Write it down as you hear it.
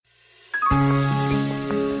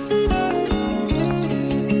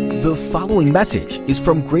The following message is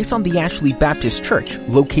from Grace on the Ashley Baptist Church,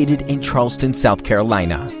 located in Charleston, South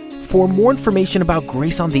Carolina. For more information about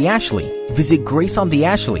Grace on the Ashley, visit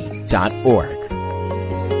graceontheashley.org. I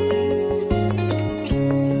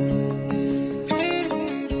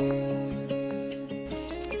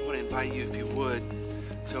want to invite you, if you would,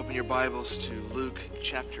 to open your Bibles to Luke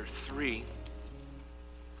chapter 3.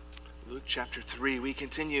 Luke chapter 3. We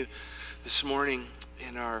continue this morning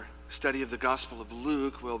in our study of the Gospel of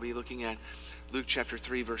Luke. We'll be looking at Luke chapter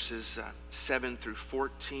 3, verses 7 through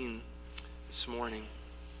 14 this morning.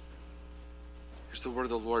 Here's the word of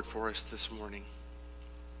the Lord for us this morning.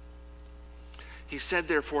 He said,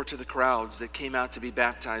 therefore, to the crowds that came out to be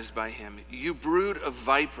baptized by him, "You brood of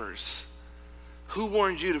vipers, who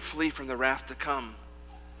warned you to flee from the wrath to come?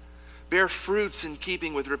 Bear fruits in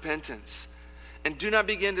keeping with repentance, and do not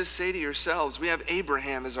begin to say to yourselves, 'We have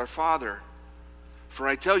Abraham as our father.' For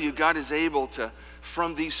I tell you, God is able to,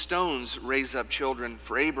 from these stones, raise up children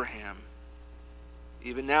for Abraham.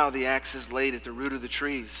 Even now the axe is laid at the root of the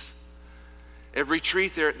trees. Every tree,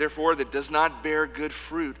 therefore, that does not bear good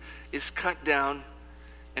fruit is cut down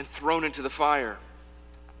and thrown into the fire."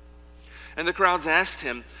 And the crowds asked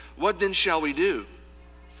him, "What then shall we do?"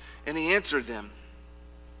 And he answered them,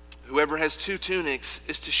 "Whoever has 2 tunics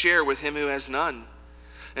is to share with him who has none,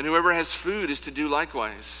 and whoever has food is to do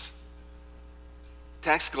likewise."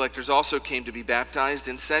 Tax collectors also came to be baptized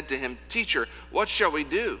and said to him, "Teacher, what shall we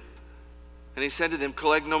do?" And he said to them,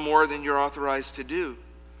 "Collect no more than you're authorized to do."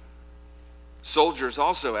 Soldiers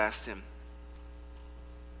also asked him,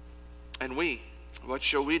 "And we, what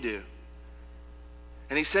shall we do?"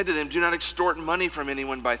 And he said to them, "Do not extort money from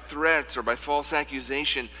anyone by threats or by false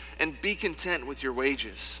accusation, and be content with your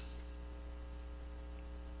wages."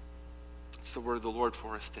 It's the word of the Lord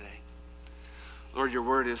for us today. Lord, your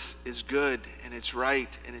word is good, and it's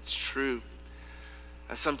right, and it's true.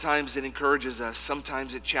 Sometimes it encourages us.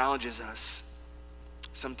 Sometimes it challenges us.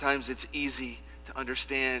 Sometimes it's easy to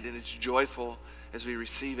understand, and it's joyful as we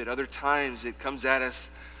receive it. Other times it comes at us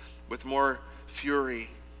with more fury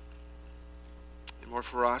and more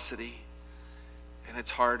ferocity, and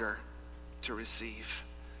it's harder to receive.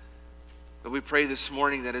 But we pray this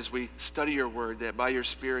morning that as we study your word, that by your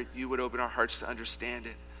Spirit you would open our hearts to understand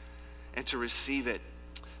it and to receive it.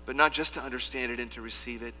 But not just to understand it and to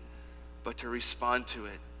receive it, but to respond to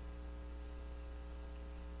it.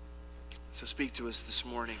 So speak to us this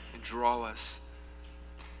morning and draw us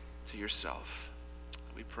to yourself.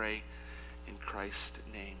 We pray in Christ's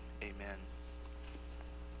name. Amen.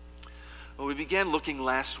 Well, we began looking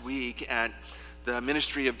last week at the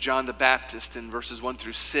ministry of John the Baptist in verses 1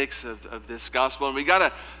 through 6 of this gospel. And we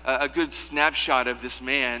got a good snapshot of this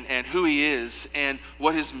man and who he is and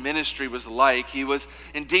what his ministry was like. He was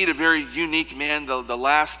indeed a very unique man, the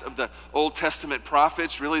last of the Old Testament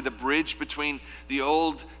prophets, really the bridge between the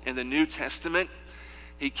Old and the New Testament.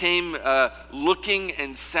 He came looking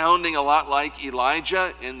and sounding a lot like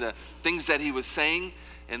Elijah in the things that he was saying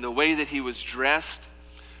and the way that he was dressed.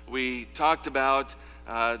 We talked about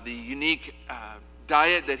the unique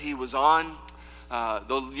diet that he was on,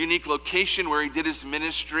 the unique location where he did his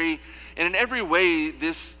ministry. And in every way,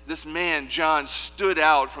 this man, John, stood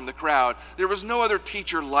out from the crowd. There was no other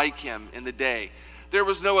teacher like him in the day. There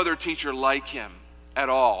was no other teacher like him at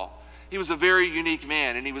all. He was a very unique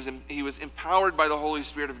man, and he was empowered by the Holy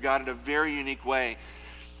Spirit of God in a very unique way.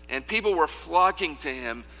 And people were flocking to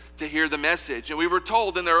him to hear the message. And we were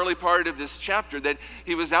told in the early part of this chapter that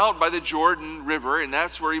he was out by the Jordan River, and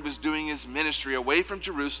that's where he was doing his ministry, away from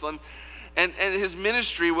Jerusalem. And his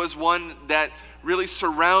ministry was one that really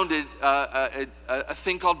surrounded a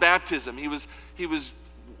thing called baptism. He was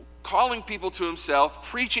calling people to himself,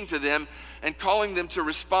 preaching to them, and calling them to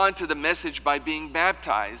respond to the message by being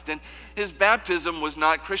baptized. And his baptism was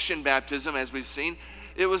not Christian baptism, as we've seen.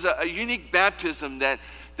 It was a unique baptism that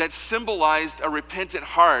symbolized a repentant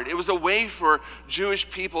heart. It was a way for Jewish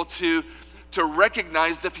people to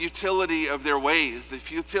recognize the futility of their ways, the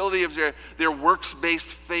futility of their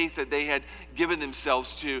works-based faith that they had given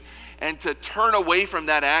themselves to, and to turn away from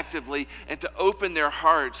that actively and to open their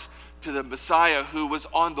hearts to the Messiah who was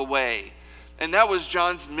on the way. And that was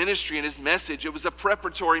John's ministry and his message. It was a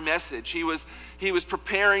preparatory message. He was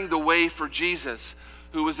preparing the way for Jesus,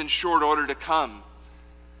 who was in short order to come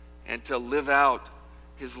and to live out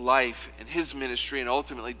his life and his ministry and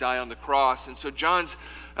ultimately die on the cross. And so John's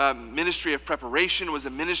ministry of preparation was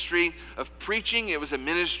a ministry of preaching. It was a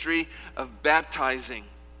ministry of baptizing.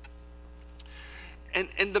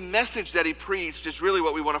 And the message that he preached is really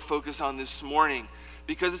what we want to focus on this morning.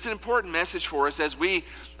 because it's an important message for us as we,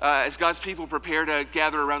 as God's people, prepare to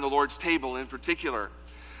gather around the Lord's table in particular.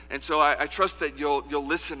 And so I trust that you'll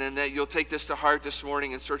listen and that you'll take this to heart this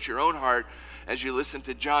morning and search your own heart as you listen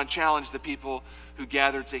to John challenge the people who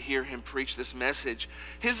gathered to hear him preach this message.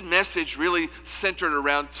 His message really centered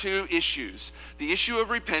around two issues: the issue of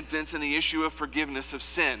repentance and the issue of forgiveness of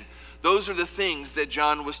sin. Those are the things that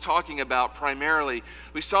John was talking about primarily.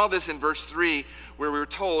 We saw this in verse 3, where we were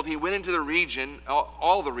told he went into the region,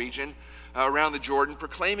 all the region around the Jordan,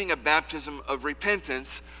 proclaiming a baptism of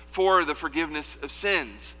repentance for the forgiveness of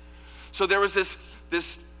sins. So there was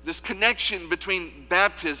this connection between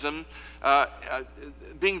baptism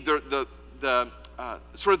being the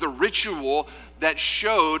sort of the ritual that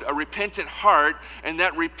showed a repentant heart, and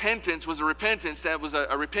that repentance was a repentance that was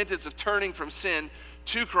a repentance of turning from sin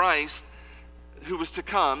to Christ, who was to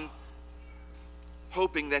come,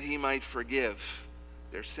 hoping that he might forgive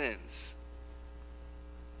their sins.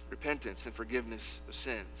 Repentance and forgiveness of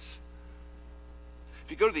sins. If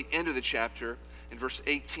you go to the end of the chapter, in verse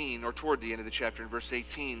 18, or toward the end of the chapter in verse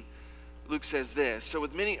 18, Luke says this: "So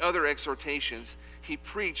with many other exhortations, he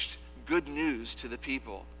preached good news to the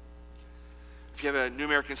people." If you have a New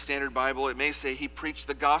American Standard Bible, it may say he preached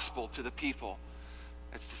the gospel to the people.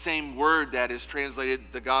 It's the same word that is translated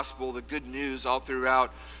the gospel, the good news, all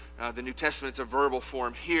throughout the New Testament. It's a verbal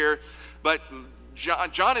form here. But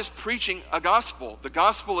John is preaching a gospel, the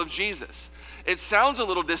gospel of Jesus. It sounds a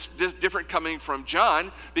little different coming from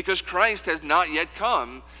John because Christ has not yet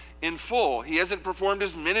come in full. He hasn't performed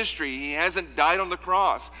his ministry. He hasn't died on the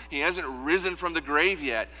cross. He hasn't risen from the grave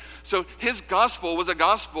yet. So his gospel was a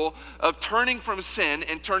gospel of turning from sin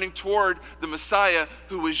and turning toward the Messiah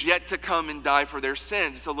who was yet to come and die for their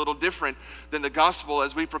sins. It's a little different than the gospel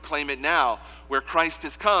as we proclaim it now, where Christ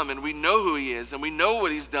has come and we know who he is and we know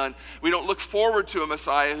what he's done. We don't look forward to a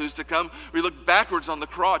Messiah who's to come. We look backwards on the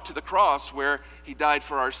cross, to the cross where he died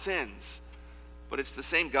for our sins. But it's the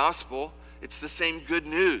same gospel. It's the same good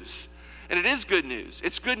news. And it is good news.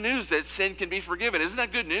 It's good news that sin can be forgiven. Isn't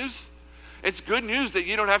that good news? It's good news that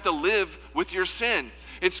you don't have to live with your sin.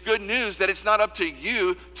 It's good news that it's not up to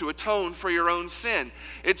you to atone for your own sin.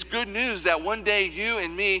 It's good news that one day you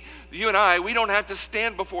and me, you and I, we don't have to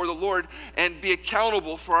stand before the Lord and be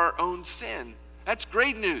accountable for our own sin. That's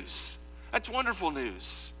great news. That's wonderful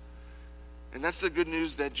news. And that's the good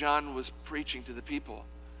news that John was preaching to the people.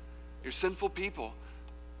 You're sinful people,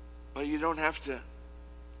 but you don't have to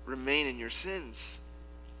remain in your sins.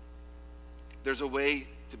 There's a way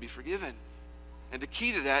to be forgiven. And the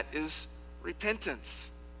key to that is repentance.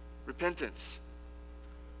 Repentance.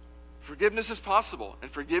 Forgiveness is possible, and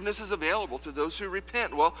forgiveness is available to those who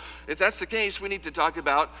repent. Well, if that's the case, we need to talk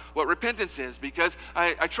about what repentance is, because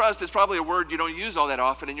I trust it's probably a word you don't use all that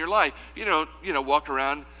often in your life. You don't, walk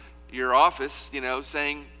around your office,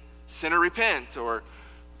 saying, "Sinner, repent," or,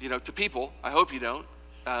 to people. I hope you don't.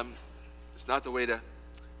 It's not the way to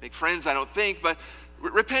make friends, I don't think. But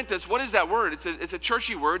repentance, what is that word? It's a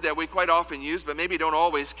churchy word that we quite often use, but maybe don't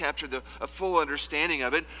always capture a full understanding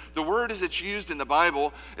of it. The word as it's used in the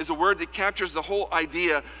Bible is a word that captures the whole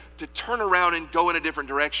idea to turn around and go in a different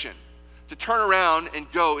direction. To turn around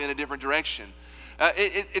and go in a different direction.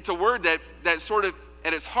 It's a word that sort of,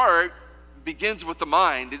 at its heart, begins with the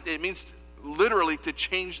mind. It means literally to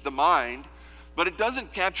change the mind. But it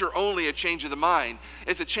doesn't capture only a change of the mind.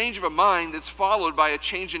 It's a change of a mind that's followed by a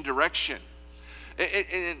change in direction.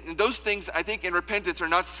 And those things, I think, in repentance are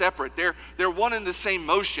not separate. They're one and the same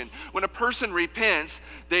motion. When a person repents,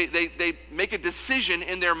 they make a decision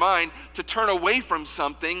in their mind to turn away from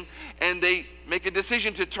something, and they make a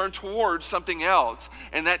decision to turn towards something else.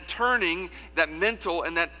 And that turning, that mental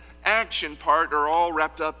and that action part are all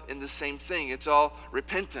wrapped up in the same thing. It's all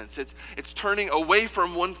repentance. It's turning away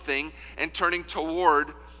from one thing and turning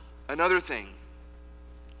toward another thing.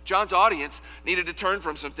 John's audience needed to turn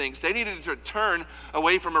from some things. They needed to turn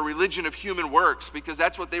away from a religion of human works, because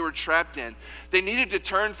that's what they were trapped in. They needed to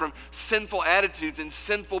turn from sinful attitudes and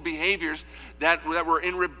sinful behaviors that were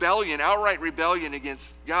in rebellion, outright rebellion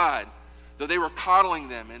against God, though they were coddling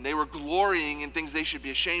them and they were glorying in things they should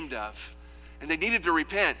be ashamed of. And they needed to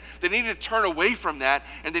repent. They needed to turn away from that,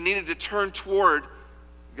 and they needed to turn toward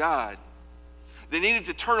God. They needed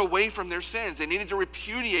to turn away from their sins. They needed to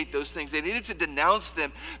repudiate those things. They needed to denounce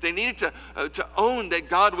them. They needed to own that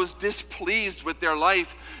God was displeased with their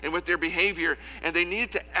life and with their behavior. And they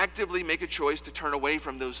needed to actively make a choice to turn away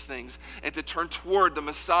from those things and to turn toward the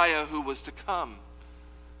Messiah who was to come.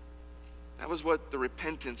 That was what the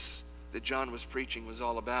repentance that John was preaching was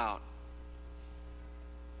all about.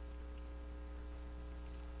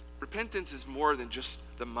 repentance is more than just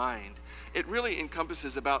the mind. It really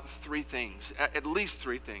encompasses about three things, at least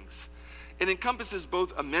three things. It encompasses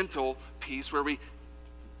both a mental piece where we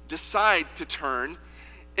decide to turn.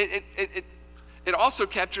 It also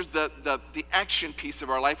captures the action piece of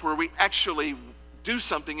our life where we actually do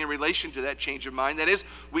something in relation to that change of mind. That is,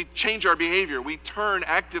 we change our behavior. We turn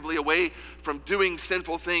actively away from doing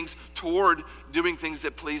sinful things toward doing things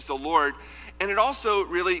that please the Lord. And it also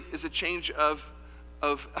really is a change of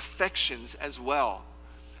affections as well.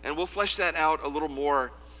 And we'll flesh that out a little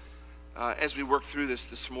more as we work through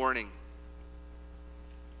this morning.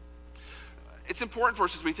 It's important for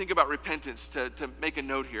us as we think about repentance to make a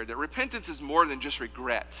note here that repentance is more than just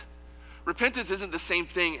regret. Repentance isn't the same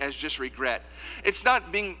thing as just regret. It's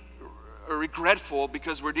not being regretful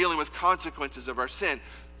because we're dealing with consequences of our sin.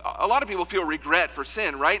 A lot of people feel regret for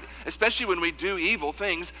sin, right? Especially when we do evil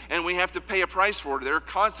things and we have to pay a price for it. There are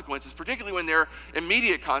consequences, particularly when there are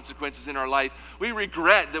immediate consequences in our life. We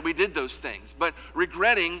regret that we did those things. But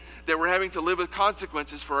regretting that we're having to live with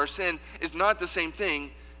consequences for our sin is not the same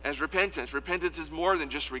thing as repentance. Repentance is more than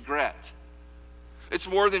just regret. It's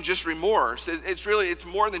more than just remorse. It's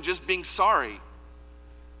more than just being sorry.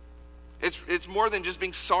 It's more than just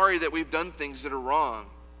being sorry that we've done things that are wrong.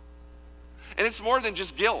 And it's more than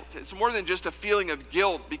just guilt. It's more than just a feeling of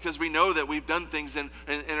guilt because we know that we've done things and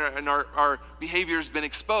our behavior has been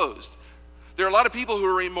exposed. There are a lot of people who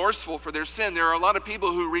are remorseful for their sin. There are a lot of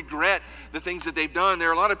people who regret the things that they've done. There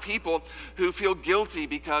are a lot of people who feel guilty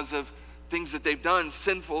because of things that they've done,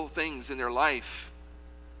 sinful things in their life.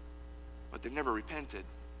 But they've never repented.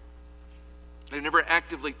 They've never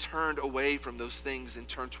actively turned away from those things and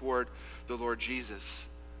turned toward the Lord Jesus.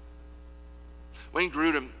 Wayne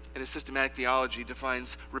Grudem, in his systematic theology,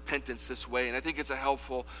 defines repentance this way, and I think it's a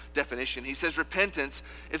helpful definition. He says, repentance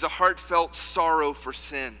is a heartfelt sorrow for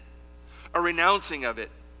sin, a renouncing of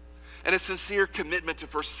it, and a sincere commitment to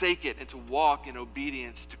forsake it and to walk in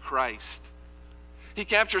obedience to Christ. He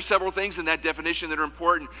captures several things in that definition that are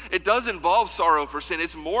important. It does involve sorrow for sin.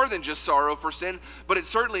 It's more than just sorrow for sin, but it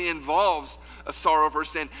certainly involves a sorrow for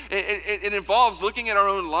sin. It involves looking at our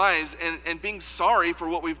own lives and being sorry for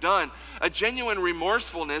what we've done, a genuine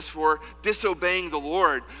remorsefulness for disobeying the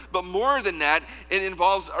Lord. But more than that, it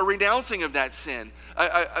involves a renouncing of that sin,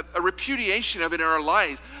 a repudiation of it in our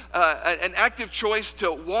life, an active choice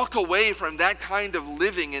to walk away from that kind of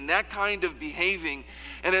living and that kind of behaving,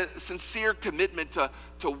 and a sincere commitment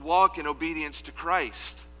to walk in obedience to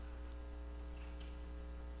Christ.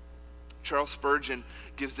 Charles Spurgeon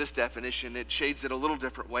gives this definition. It shades it a little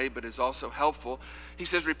different way, but is also helpful. He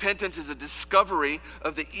says, repentance is a discovery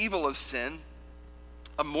of the evil of sin,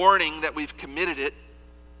 a mourning that we've committed it,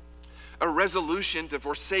 a resolution to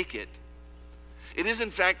forsake it. It is,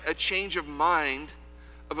 in fact, a change of mind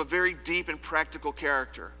of a very deep and practical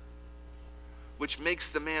character, which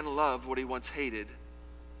makes the man love what he once hated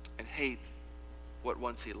and hate what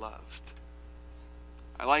once he loved.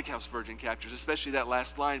 I like how Spurgeon captures, especially that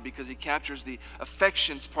last line, because he captures the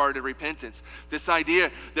affections part of repentance. This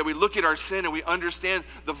idea that we look at our sin and we understand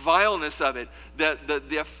the vileness of it,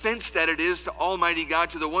 the offense that it is to Almighty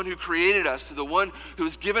God, to the one who created us, to the one who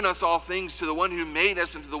has given us all things, to the one who made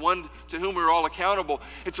us, and to the one to whom we're all accountable.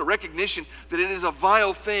 It's a recognition that it is a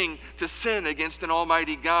vile thing to sin against an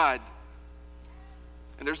Almighty God.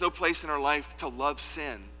 And there's no place in our life to love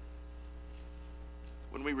sin.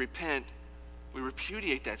 When we repent, we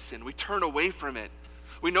repudiate that sin. We turn away from it.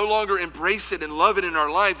 We no longer embrace it and love it in our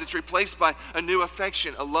lives. It's replaced by a new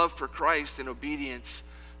affection, a love for Christ and obedience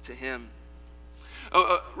to Him.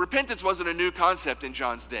 Repentance wasn't a new concept in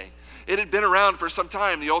John's day. It had been around for some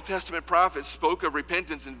time. The Old Testament prophets spoke of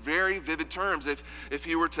repentance in very vivid terms. If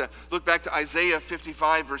you were to look back to Isaiah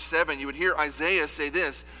 55, verse 7, you would hear Isaiah say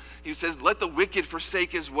this. He says, "Let the wicked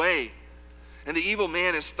forsake his way, and the evil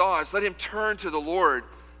man his thoughts. Let him turn to the Lord,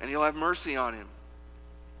 and He'll have mercy on him.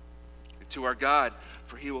 And to our God,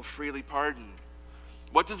 for He will freely pardon."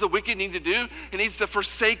 What does the wicked need to do? He needs to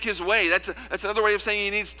forsake his way. That's another way of saying he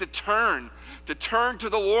needs to turn to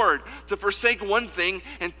the Lord, to forsake one thing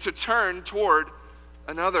and to turn toward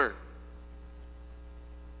another.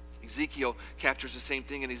 Ezekiel captures the same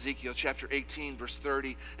thing in Ezekiel chapter 18, verse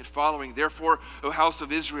 30 and following. "Therefore, O house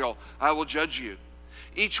of Israel, I will judge you.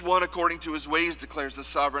 Each one according to his ways, declares the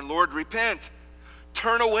sovereign Lord. Repent,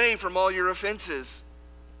 turn away from all your offenses.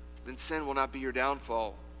 Then sin will not be your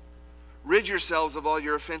downfall. Rid yourselves of all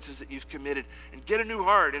your offenses that you've committed, and get a new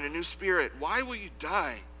heart and a new spirit. Why will you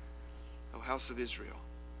die, O house of Israel?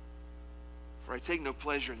 For I take no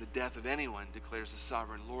pleasure in the death of anyone, declares the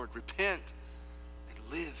sovereign Lord. Repent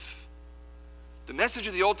and live." The message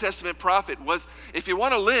of the Old Testament prophet was, if you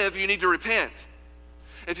want to live, you need to repent.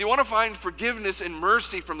 If you want to find forgiveness and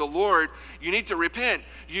mercy from the Lord, you need to repent.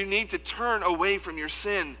 You need to turn away from your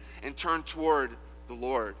sin and turn toward the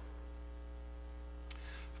Lord.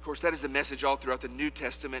 Of course, that is the message all throughout the New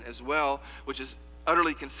Testament as well, which is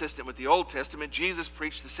utterly consistent with the Old Testament. Jesus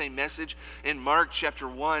preached the same message in Mark chapter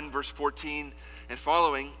 1, verse 14 and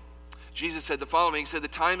following. Jesus said the following. He said, "The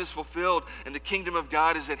time is fulfilled and the kingdom of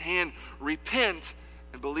God is at hand. Repent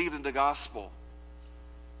and believe in the gospel."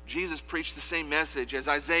 Jesus preached the same message as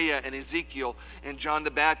Isaiah and Ezekiel and John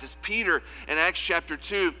the Baptist. Peter in Acts chapter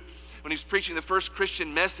 2, when he's preaching the first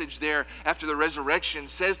Christian message there after the resurrection,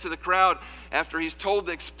 says to the crowd, after he's told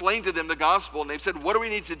to explain to them the gospel, and they've said, "What do we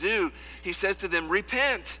need to do?" He says to them,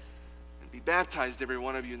 "Repent and be baptized, every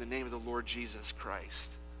one of you, in the name of the Lord Jesus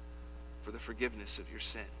Christ, for the forgiveness of your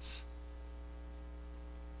sins."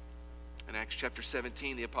 In Acts chapter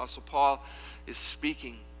 17, the Apostle Paul is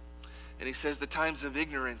speaking, and he says the times of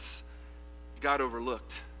ignorance God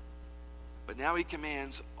overlooked. But now he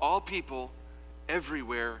commands all people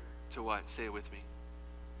everywhere to what? Say it with me.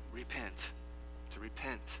 Repent. To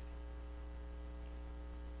repent.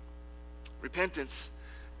 Repentance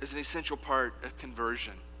is an essential part of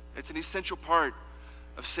conversion. It's an essential part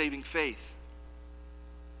of saving faith.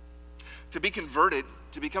 To be converted,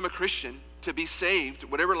 to become a Christian, to be saved,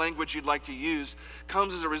 whatever language you'd like to use,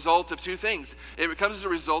 comes as a result of two things. It comes as a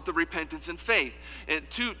result of repentance and faith. And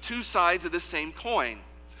two sides of the same coin.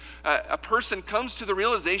 A person comes to the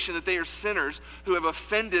realization that they are sinners who have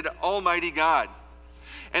offended Almighty God.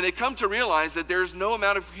 And they come to realize that there's no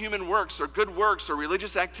amount of human works or good works or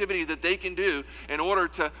religious activity that they can do in order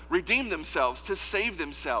to redeem themselves, to save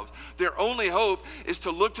themselves. Their only hope is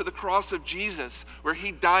to look to the cross of Jesus, where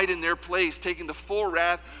he died in their place, taking the full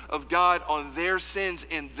wrath of God on their sins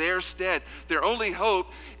in their stead. Their only hope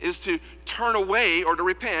is to turn away or to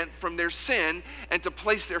repent from their sin and to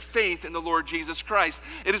place their faith in the Lord Jesus Christ.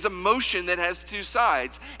 It is a motion that has two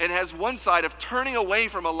sides. It has one side of turning away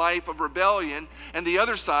from a life of rebellion, and the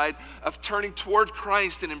other side of turning toward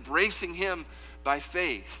Christ and embracing him by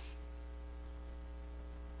faith.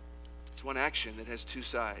 It's one action that has two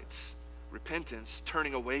sides. Repentance,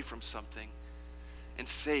 turning away from something, and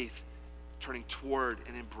faith, turning toward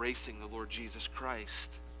and embracing the Lord Jesus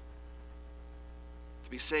Christ.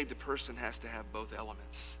 To be saved, a person has to have both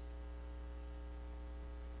elements.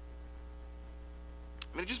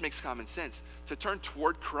 I mean, it just makes common sense. To turn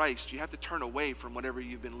toward Christ, you have to turn away from whatever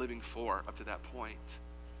you've been living for up to that point.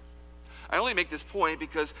 I only make this point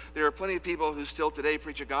because there are plenty of people who still today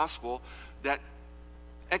preach a gospel that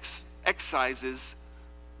excises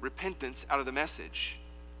repentance out of the message.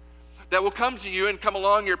 That will come to you and come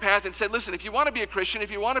along your path and say, listen, if you want to be a Christian,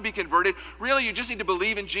 if you want to be converted, really you just need to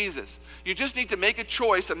believe in Jesus. You just need to make a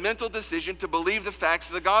choice, a mental decision to believe the facts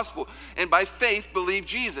of the gospel. And by faith, believe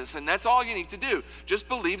Jesus. And that's all you need to do. Just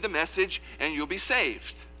believe the message and you'll be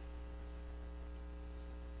saved.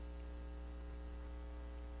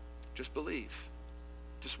 Just believe.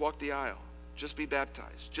 Just walk the aisle. Just be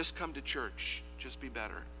baptized. Just come to church. Just be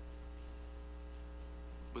better.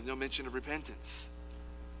 With no mention of repentance.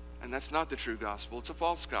 And that's not the true gospel. It's a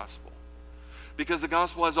false gospel. Because the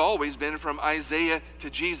gospel has always been, from Isaiah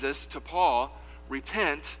to Jesus to Paul,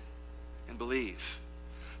 repent and believe.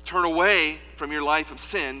 Turn away from your life of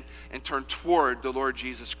sin and turn toward the Lord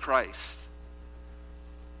Jesus Christ.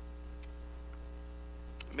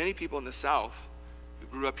 Many people in the South who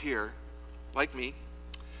grew up here, like me,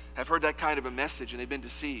 have heard that kind of a message and they've been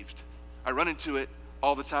deceived. I run into it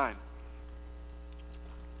all the time.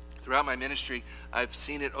 Throughout my ministry, I've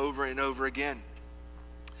seen it over and over again.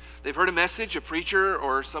 They've heard a message, a preacher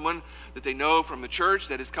or someone that they know from the church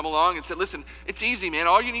that has come along and said, listen, it's easy, man.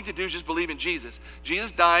 All you need to do is just believe in Jesus.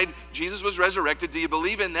 Jesus died. Jesus was resurrected. Do you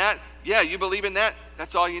believe in that? Yeah, you believe in that?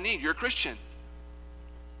 That's all you need. You're a Christian.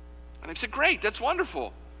 And I've said, great, that's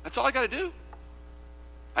wonderful. That's all I got to do.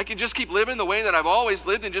 I can just keep living the way that I've always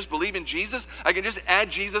lived and just believe in Jesus. I can just add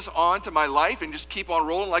Jesus on to my life and just keep on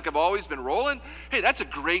rolling like I've always been rolling. Hey, that's a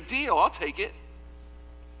great deal. I'll take it.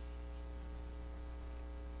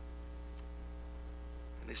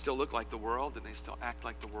 And they still look like the world and they still act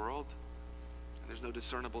like the world. And there's no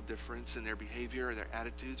discernible difference in their behavior or their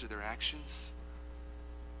attitudes or their actions.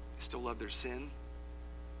 They still love their sin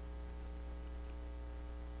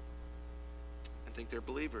and think they're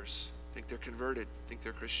believers. Think they're converted, think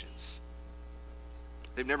they're Christians.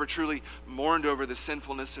 They've never truly mourned over the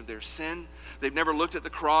sinfulness of their sin. They've never looked at the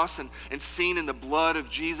cross and seen in the blood of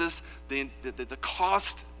Jesus the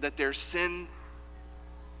cost that their sin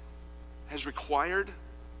has required.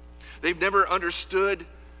 They've never understood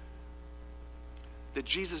that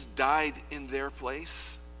Jesus died in their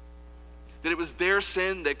place, that it was their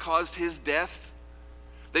sin that caused his death,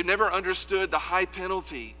 They've never understood the high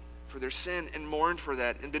penalty for their sin and mourned for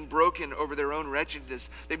that and been broken over their own wretchedness.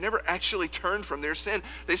 They've never actually turned from their sin.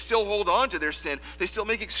 They still hold on to their sin. They still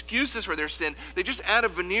make excuses for their sin. They just add a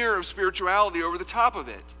veneer of spirituality over the top of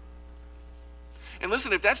it. And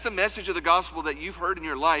listen, if that's the message of the gospel that you've heard in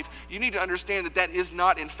your life, you need to understand that that is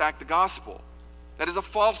not in fact the gospel. That is a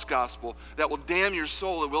false gospel that will damn your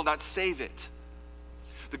soul and will not save it.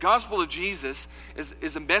 The gospel of Jesus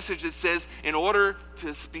is a message that says in order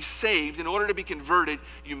to be saved, in order to be converted,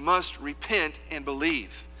 you must repent and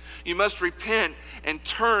believe. You must repent and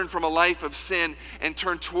turn from a life of sin and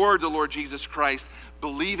turn toward the Lord Jesus Christ,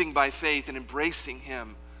 believing by faith and embracing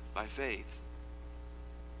him by faith.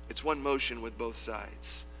 It's one motion with both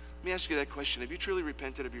sides. Let me ask you that question. Have you truly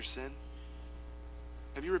repented of your sin?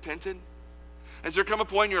 Have you repented? Has there come a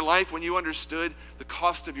point in your life when you understood the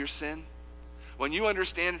cost of your sin? When you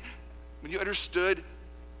understood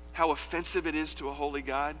how offensive it is to a holy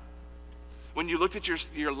God? When you looked at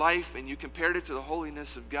your life and you compared it to the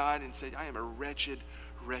holiness of God and said, I am a wretched,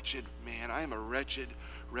 wretched man. I am a wretched,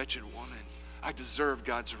 wretched woman. I deserve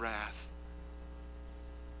God's wrath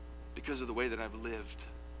because of the way that I've lived,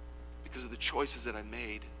 because of the choices that I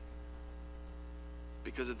made,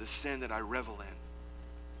 because of the sin that I revel in.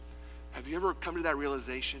 Have you ever come to that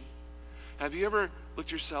realization? Have you ever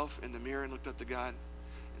looked yourself in the mirror and looked up to God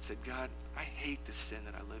and said, God, I hate this sin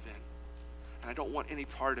that I live in, and I don't want any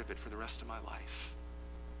part of it for the rest of my life.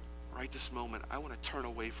 Right this moment, I want to turn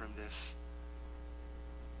away from this,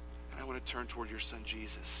 and I want to turn toward your Son,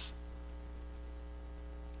 Jesus.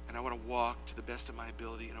 And I want to walk to the best of my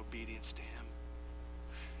ability in obedience to him,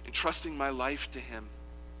 entrusting my life to him,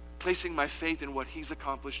 placing my faith in what he's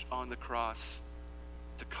accomplished on the cross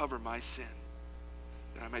to cover my sin,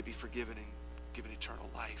 that I might be forgiven and given eternal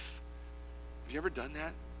life. Have you ever done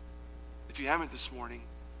that? If you haven't this morning,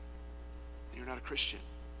 then you're not a Christian.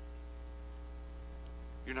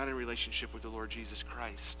 You're not in relationship with the Lord Jesus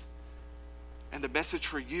Christ. And the message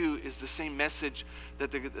for you is the same message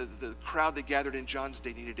that the crowd that gathered in John's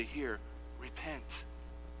day needed to hear. Repent.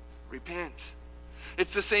 Repent.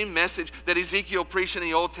 It's the same message that Ezekiel preached in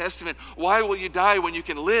the Old Testament. Why will you die when you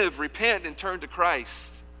can live? Repent and turn to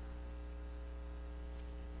Christ.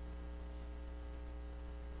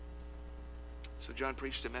 So John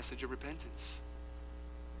preached a message of repentance.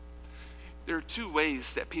 There are two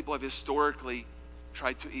ways that people have historically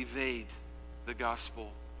tried to evade the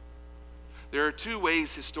gospel. There are two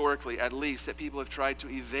ways historically, at least, that people have tried to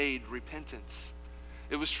evade repentance.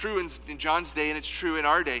 It was true in John's day, and it's true in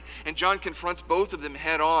our day. And John confronts both of them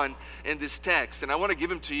head on in this text. And I want to give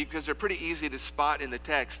them to you because they're pretty easy to spot in the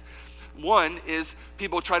text. One is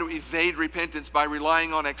people try to evade repentance by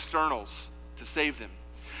relying on externals to save them.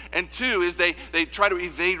 And two is they try to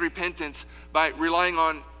evade repentance by relying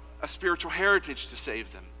on a spiritual heritage to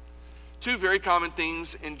save them. Two very common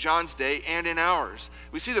things in John's day and in ours.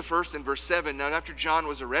 We see the first in verse 7. Now, after John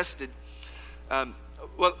was arrested,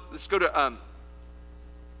 let's go to,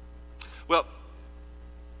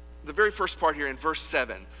 the very first part here in verse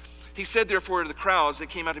 7. He said, therefore, to the crowds that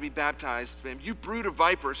came out to be baptized, you brood of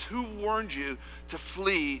vipers, who warned you to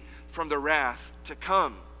flee from the wrath to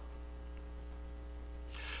come?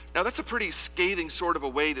 Now, that's a pretty scathing sort of a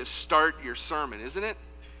way to start your sermon, isn't it?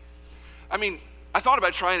 I mean, I thought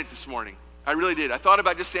about trying it this morning. I really did. I thought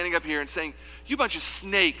about just standing up here and saying, you bunch of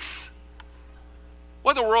snakes.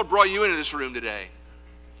 What in the world brought you into this room today?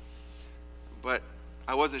 But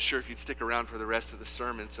I wasn't sure if you'd stick around for the rest of the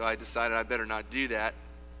sermon, so I decided I better not do that.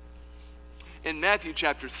 In Matthew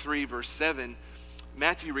chapter 3, verse 7,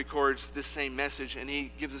 Matthew records this same message, and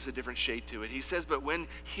he gives us a different shade to it. He says, but when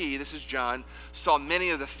he, this is John, saw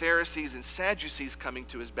many of the Pharisees and Sadducees coming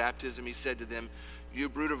to his baptism, he said to them, you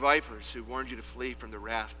brood of vipers, who warned you to flee from the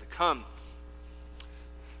wrath to come.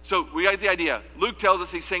 So we got the idea. Luke tells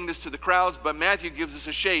us he's saying this to the crowds, but Matthew gives us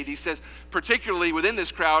a shade. He says, particularly within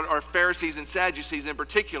this crowd are Pharisees and Sadducees in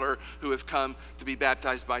particular who have come to be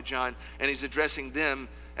baptized by John, and he's addressing them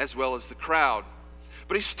as well as the crowd.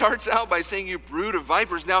 But he starts out by saying, you brood of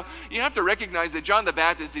vipers. Now, you have to recognize that John the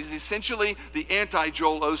Baptist is essentially the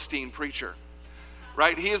anti-Joel Osteen preacher,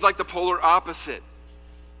 right? He is like the polar opposite.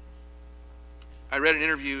 I read an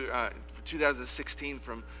interview for 2016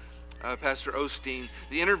 from Pastor Osteen.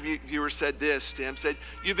 The interviewer said this to him, said,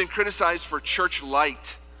 you've been criticized for church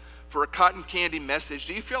light, for a cotton candy message.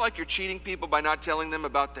 Do you feel like you're cheating people by not telling them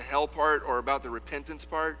about the hell part or about the repentance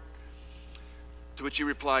part? To which he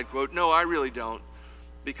replied, quote, no, I really don't,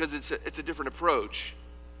 because it's a different approach.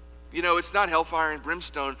 You know, it's not hellfire and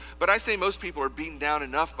brimstone, but I say most people are beaten down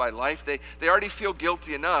enough by life. They already feel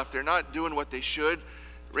guilty enough. They're not doing what they should,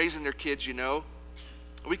 raising their kids, you know.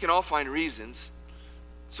 We can all find reasons.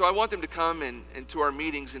 So I want them to come into our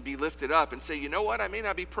meetings and be lifted up and say, you know what, I may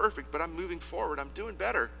not be perfect, but I'm moving forward. I'm doing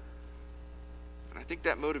better. And I think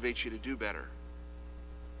that motivates you to do better.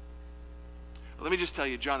 Well, let me just tell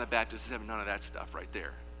you, John the Baptist is having none of that stuff right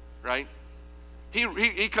there, right?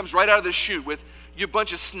 He comes right out of the chute with, you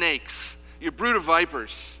bunch of snakes, you brood of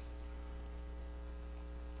vipers.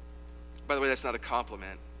 By the way, that's not a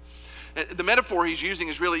compliment. The metaphor he's using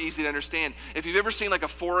is really easy to understand. If you've ever seen like a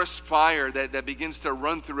forest fire that begins to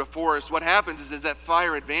run through a forest, what happens is as that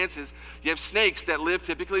fire advances, you have snakes that live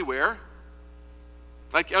typically where?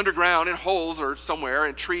 Like underground in holes or somewhere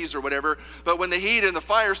in trees or whatever. But when the heat and the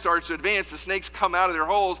fire starts to advance, the snakes come out of their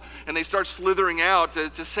holes and they start slithering out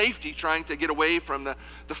to safety, trying to get away from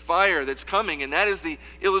the fire that's coming. And that is the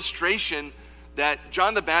illustration that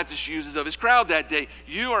John the Baptist uses of his crowd that day.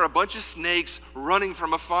 You are a bunch of snakes running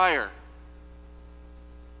from a fire.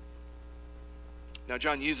 Now,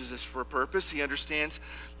 John uses this for a purpose. He understands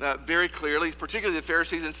very clearly, particularly the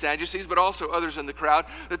Pharisees and Sadducees, but also others in the crowd,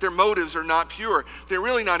 that their motives are not pure. They're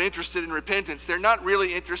really not interested in repentance. They're not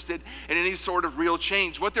really interested in any sort of real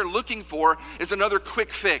change. What they're looking for is another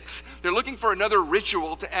quick fix. They're looking for another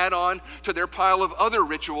ritual to add on to their pile of other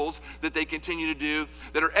rituals that they continue to do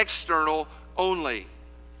that are external only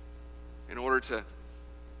in order to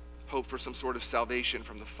hope for some sort of salvation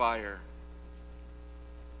from the fire.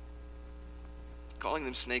 Calling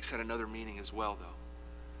them snakes had another meaning as well, though.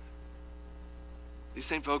 These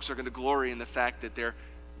same folks are going to glory in the fact that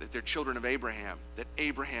they're children of Abraham, that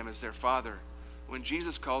Abraham is their father. When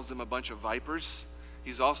Jesus calls them a bunch of vipers,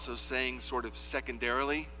 he's also saying sort of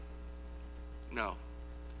secondarily, no,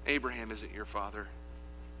 Abraham isn't your father.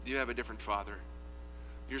 You have a different father.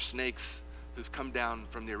 You're snakes who've come down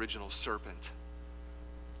from the original serpent.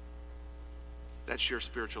 That's your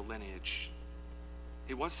spiritual lineage.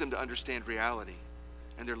 He wants them to understand reality.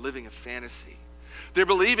 And they're living a fantasy. They're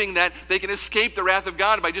believing that they can escape the wrath of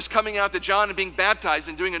God by just coming out to John and being baptized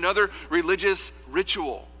and doing another religious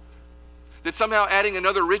ritual. That somehow adding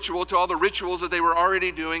another ritual to all the rituals that they were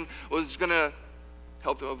already doing was going to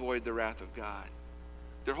help them avoid the wrath of God.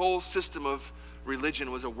 Their whole system of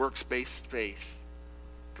religion was a works-based faith.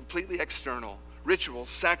 Completely external.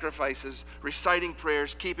 Rituals, sacrifices, reciting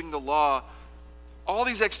prayers, keeping the law. All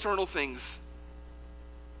these external things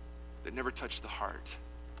that never touched the heart,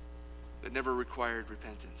 that never required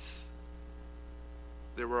repentance.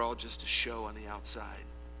 They were all just a show on the outside.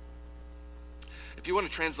 If you want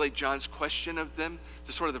to translate John's question of them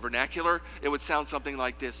to sort of the vernacular, it would sound something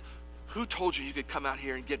like this. Who told you you could come out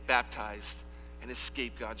here and get baptized and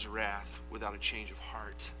escape God's wrath without a change of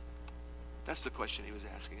heart? That's the question he was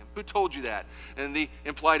asking him. Who told you that? And the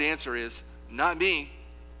implied answer is, not me.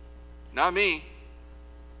 Not me.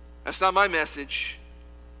 That's not my message.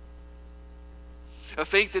 A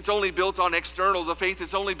faith that's only built on externals, a faith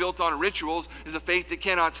that's only built on rituals, is a faith that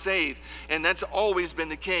cannot save. And that's always been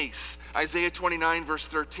the case. Isaiah 29 verse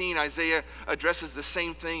 13, Isaiah addresses the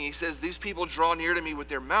same thing. He says, these people draw near to me with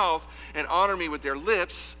their mouth and honor me with their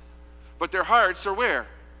lips, but their hearts are where?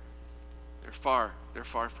 They're far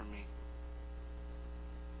from me.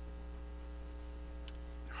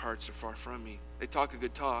 Their hearts are far from me. They talk a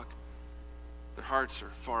good talk. Their hearts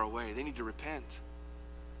are far away. They need to repent.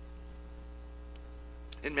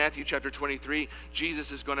 In Matthew chapter 23,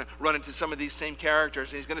 Jesus is going to run into some of these same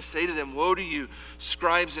characters, and he's going to say to them, woe to you,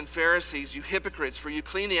 scribes and Pharisees, you hypocrites, for you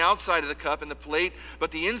clean the outside of the cup and the plate,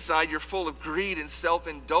 but the inside you're full of greed and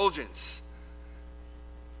self-indulgence.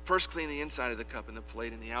 First clean the inside of the cup and the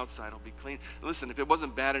plate, and the outside will be clean. Listen, if it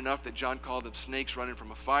wasn't bad enough that John called them snakes running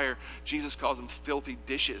from a fire, Jesus calls them filthy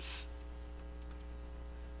dishes.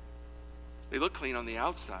 They look clean on the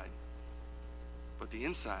outside, but the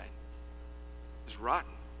inside is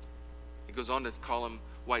rotten. He goes on to call them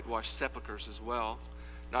whitewashed sepulchres as well.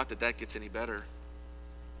 Not that that gets any better.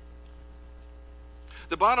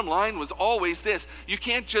 The bottom line was always this. You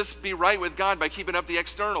can't just be right with God by keeping up the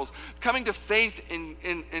externals. Coming to faith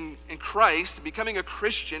in Christ, becoming a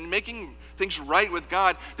Christian, making things right with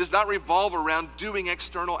God does not revolve around doing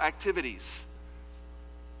external activities.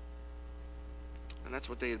 And that's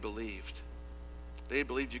what they had believed. They had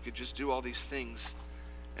believed you could just do all these things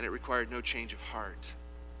and it required no change of heart.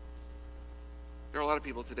 There are a lot of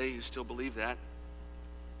people today who still believe that.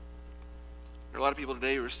 There are a lot of people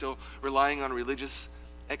today who are still relying on religious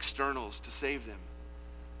externals to save them.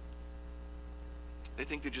 They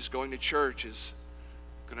think that just going to church is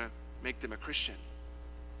going to make them a Christian.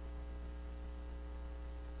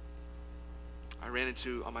 I ran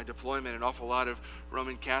into, on my deployment, an awful lot of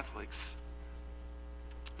Roman Catholics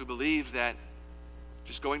who believe that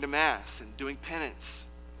just going to Mass and doing penance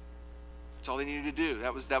That's all they needed to do.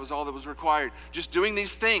 That was all that was required. Just doing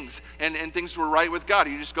these things, and things were right with God.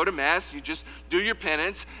 You just go to Mass, you just do your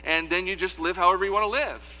penance, and then you just live however you want to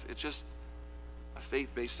live. It's just a faith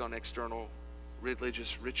based on external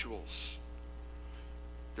religious rituals.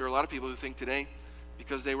 There are a lot of people who think today,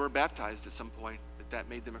 because they were baptized at some point, that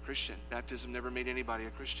made them a Christian. Baptism never made anybody a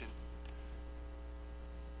Christian.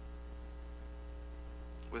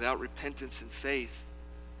 Without repentance and faith,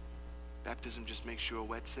 baptism just makes you a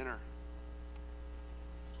wet sinner.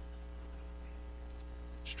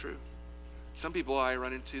 It's true. Some people I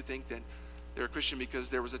run into think that they're a Christian because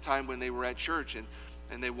there was a time when they were at church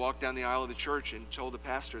and they walked down the aisle of the church and told the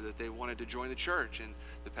pastor that they wanted to join the church, and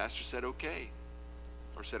the pastor said, okay.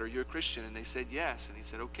 Or said, are you a Christian? And they said, yes. And he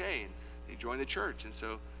said, okay. And they joined the church, and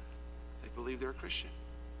so they believe they're a Christian.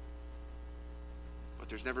 But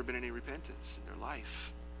there's never been any repentance in their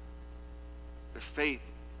life. Their faith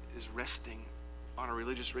is resting on a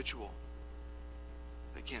religious ritual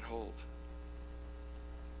they can't hold.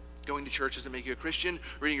 Going to church doesn't make you a Christian.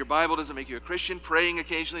 Reading your Bible doesn't make you a Christian. Praying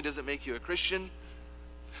occasionally doesn't make you a Christian.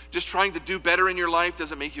 Just trying to do better in your life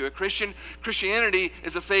doesn't make you a Christian. Christianity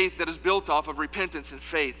is a faith that is built off of repentance and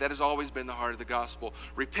faith. That has always been the heart of the gospel.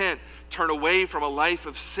 Repent, turn away from a life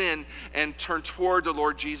of sin, and turn toward the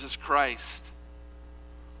Lord Jesus Christ.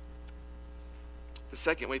 The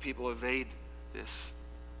second way people evade this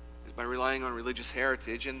is by relying on religious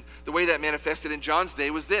heritage. And the way that manifested in John's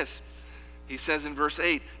day was this. He says in verse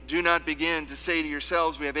 8, do not begin to say to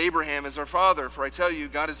yourselves, we have Abraham as our father, for I tell you,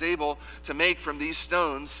 God is able to make from these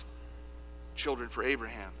stones children for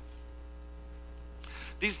Abraham.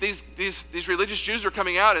 These religious Jews were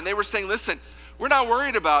coming out and they were saying, listen, we're not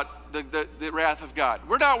worried about the wrath of God.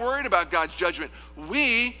 We're not worried about God's judgment.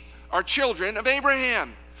 We are children of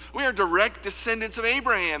Abraham. We are direct descendants of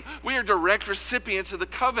Abraham. We are direct recipients of the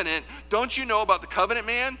covenant. Don't you know about the covenant,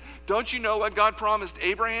 man? Don't you know what God promised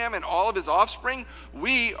Abraham and all of his offspring?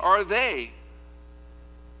 We are they.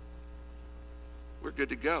 We're good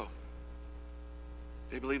to go.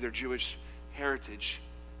 They believe their Jewish heritage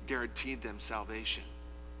guaranteed them salvation.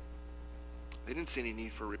 They didn't see any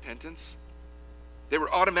need for repentance. They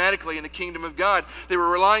were automatically in the kingdom of God. They were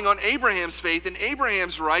relying on Abraham's faith and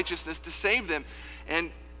Abraham's righteousness to save them.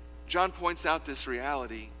 And John points out this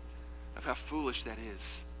reality of how foolish that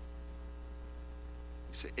is.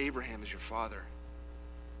 You say, Abraham is your father.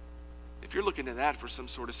 If you're looking to that for some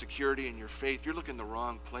sort of security in your faith, you're looking in the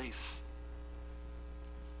wrong place.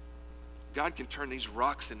 God can turn these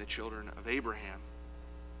rocks into children of Abraham.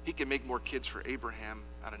 He can make more kids for Abraham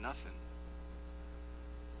out of nothing.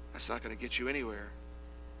 That's not going to get you anywhere.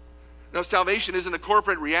 No, salvation isn't a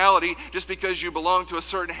corporate reality just because you belong to a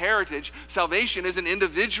certain heritage. Salvation is an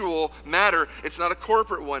individual matter. It's not a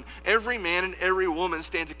corporate one. Every man and every woman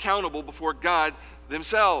stands accountable before God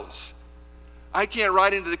themselves. I can't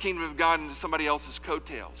ride into the kingdom of God into somebody else's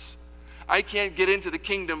coattails. I can't get into the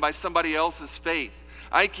kingdom by somebody else's faith.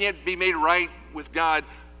 I can't be made right with God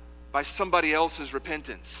by somebody else's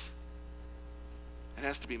repentance. It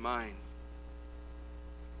has to be mine.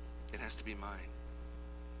 It has to be mine.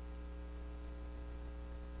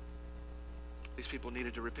 These people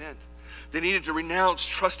needed to repent. They needed to renounce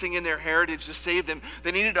trusting in their heritage to save them.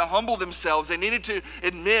 They needed to humble themselves. They needed to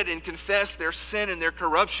admit and confess their sin and their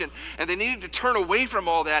corruption. And they needed to turn away from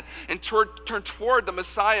all that and turn toward the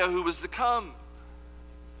Messiah who was to come.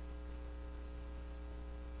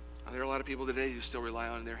 Now, there are a lot of people today who still rely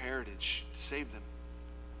on their heritage to save them.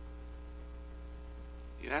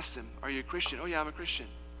 You ask them, are you a Christian? Oh yeah, I'm a Christian.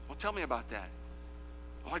 Well, tell me about that.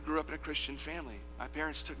 Oh, I grew up in a Christian family. My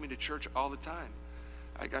parents took me to church all the time.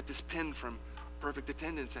 I got this pin from perfect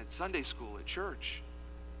attendance at Sunday school at church.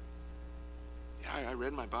 Yeah, I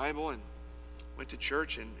read my Bible and went to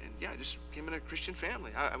church and I just came in a Christian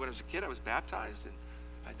family. When I was a kid, I was baptized and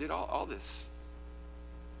I did all this.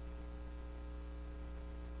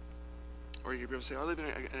 Or you people say, I live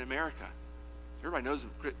in America. Everybody knows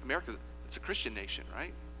America, it's a Christian nation,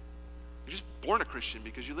 right? You're just born a Christian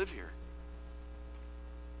because you live here.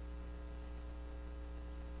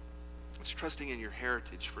 It's trusting in your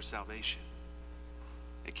heritage for salvation.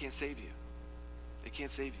 It can't save you. It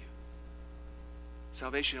can't save you.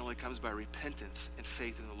 Salvation only comes by repentance and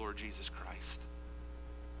faith in the Lord Jesus Christ.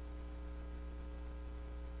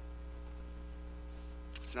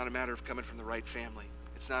 It's not a matter of coming from the right family.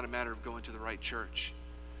 It's not a matter of going to the right church.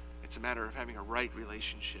 It's a matter of having a right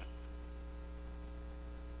relationship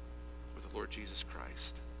with the Lord Jesus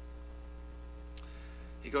Christ.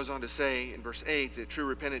 He goes on to say in verse 8 that true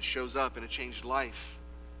repentance shows up in a changed life.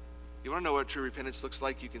 You want to know what true repentance looks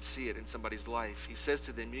like? You can see it in somebody's life. He says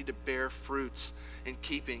to them, you need to bear fruits in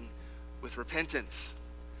keeping with repentance.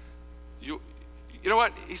 You know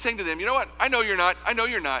what? He's saying to them, you know what? I know you're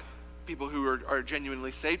not people who are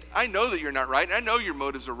genuinely saved. I know that you're not right. I know your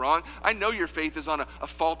motives are wrong. I know your faith is on a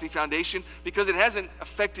faulty foundation because it hasn't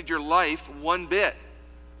affected your life one bit.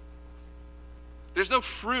 There's no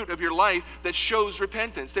fruit of your life that shows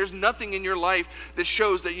repentance. There's nothing in your life that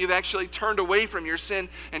shows that you've actually turned away from your sin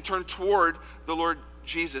and turned toward the Lord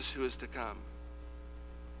Jesus who is to come.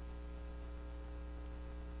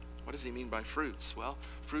 What does he mean by fruits? Well,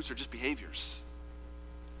 fruits are just behaviors.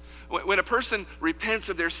 When a person repents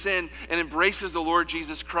of their sin and embraces the Lord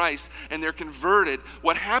Jesus Christ and they're converted,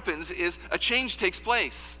 what happens is a change takes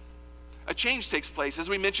place. A change takes place, as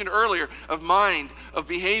we mentioned earlier, of mind, of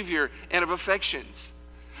behavior, and of affections.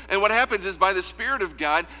 And what happens is by the Spirit of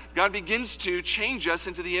God, God begins to change us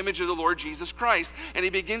into the image of the Lord Jesus Christ. And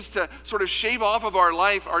he begins to sort of shave off of our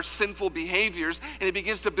life our sinful behaviors, and he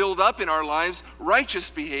begins to build up in our lives righteous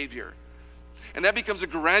behavior. And that becomes a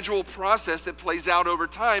gradual process that plays out over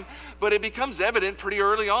time, but it becomes evident pretty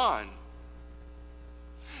early on.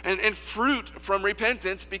 And fruit from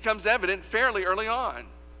repentance becomes evident fairly early on.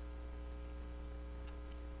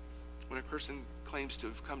 When a person claims to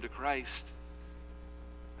have come to Christ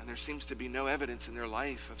and there seems to be no evidence in their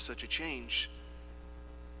life of such a change,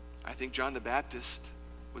 I think John the Baptist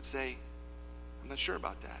would say, I'm not sure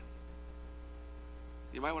about that.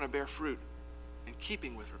 You might want to bear fruit in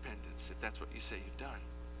keeping with repentance if that's what you say you've done.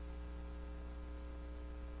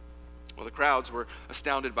 Well, the crowds were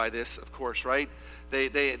astounded by this, of course, right?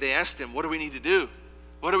 They asked him, what do we need to do?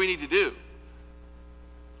 What do we need to do?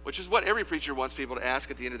 Which is what every preacher wants people to ask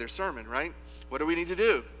at the end of their sermon, right? What do we need to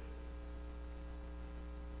do?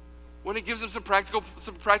 When he gives them some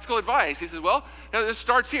practical advice, he says, well, now this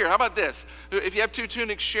starts here. How about this? If you have 2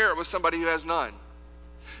 tunics, share it with somebody who has none.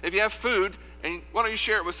 If you have food, and why don't you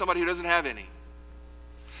share it with somebody who doesn't have any?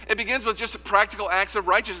 It begins with just practical acts of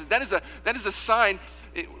righteousness. That is a sign.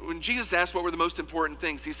 When Jesus asked what were the most important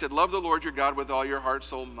things, he said, love the Lord your God with all your heart,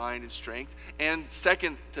 soul, mind, and strength. And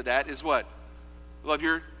second to that is what? Love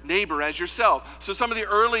your neighbor as yourself. So some of the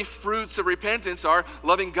early fruits of repentance are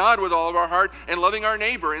loving God with all of our heart and loving our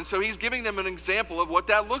neighbor. And so he's giving them an example of what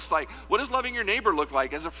that looks like. What does loving your neighbor look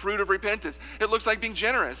like as a fruit of repentance? It looks like being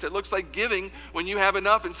generous. It looks like giving when you have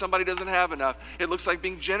enough and somebody doesn't have enough. It looks like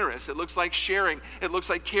being generous. It looks like sharing. It looks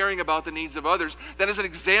like caring about the needs of others. That is an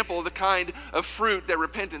example of the kind of fruit that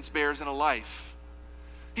repentance bears in a life.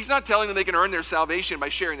 He's not telling them they can earn their salvation by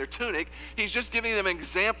sharing their tunic. He's just giving them an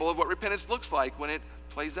example of what repentance looks like when it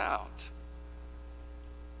plays out.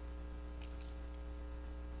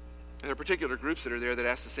 And there are particular groups that are there that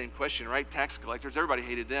ask the same question, right? Tax collectors, everybody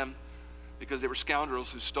hated them because they were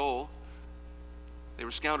scoundrels who stole. They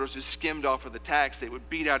were scoundrels who skimmed off of the tax. They would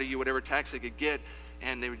beat out of you whatever tax they could get,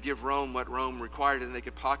 and they would give Rome what Rome required, and they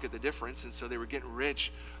could pocket the difference, and so they were getting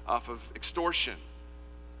rich off of extortion.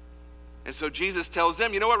 And so Jesus tells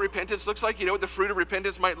them, you know what repentance looks like? You know what the fruit of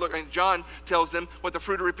repentance might look like? And John tells them what the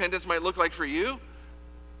fruit of repentance might look like for you.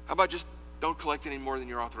 How about just don't collect any more than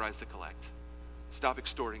you're authorized to collect? Stop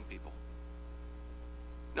extorting people.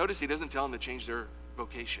 Notice he doesn't tell them to change their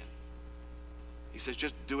vocation. He says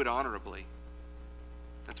just do it honorably.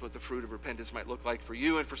 That's what the fruit of repentance might look like for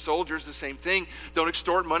you. And for soldiers, the same thing. Don't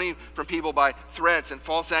extort money from people by threats and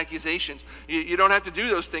false accusations. You don't have to do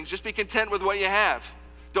those things. Just be content with what you have.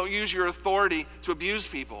 Don't use your authority to abuse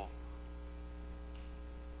people.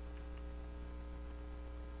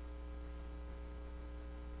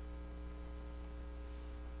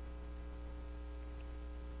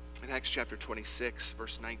 In Acts chapter 26,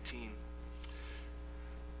 verse 19,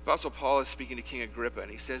 Apostle Paul is speaking to King Agrippa, and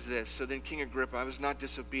he says this, so then King Agrippa, I was not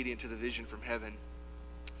disobedient to the vision from heaven,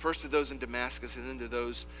 first to those in Damascus, and then to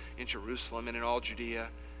those in Jerusalem, and in all Judea,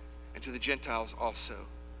 and to the Gentiles also.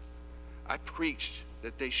 I preached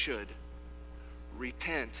that they should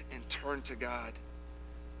repent and turn to God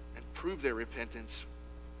and prove their repentance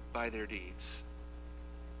by their deeds.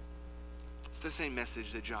 It's the same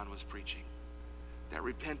message that John was preaching. That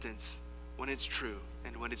repentance, when it's true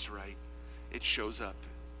and when it's right, it shows up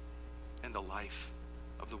in the life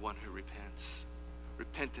of the one who repents.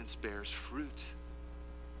 Repentance bears fruit.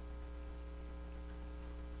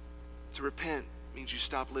 To repent means you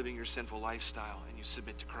stop living your sinful lifestyle and you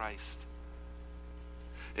submit to Christ.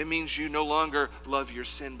 It means you no longer love your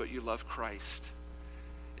sin, but you love Christ.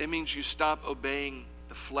 It means you stop obeying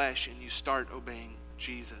the flesh and you start obeying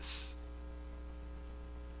Jesus.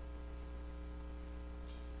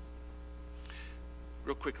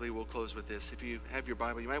 Real quickly, we'll close with this. If you have your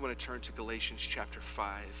Bible, you might want to turn to Galatians chapter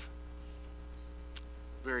 5.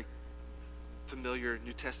 Very familiar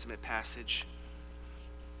New Testament passage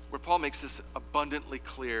where Paul makes this abundantly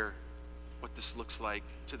clear what this looks like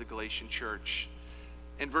to the Galatian church.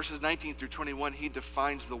 In verses 19 through 21, he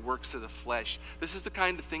defines the works of the flesh. This is the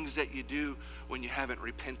kind of things that you do when you haven't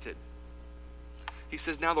repented. He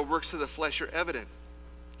says, now the works of the flesh are evident: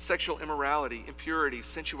 sexual immorality, impurity,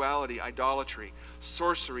 sensuality, idolatry,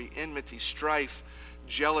 sorcery, enmity, strife,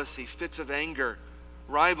 jealousy, fits of anger,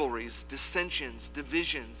 rivalries, dissensions,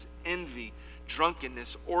 divisions, envy,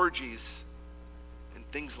 drunkenness, orgies, and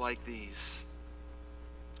things like these.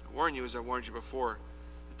 I warn you, as I warned you before,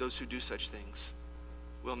 that those who do such things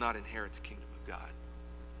will not inherit the kingdom of God.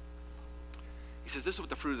 He says this is what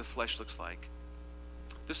the fruit of the flesh looks like.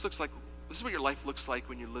 This is what your life looks like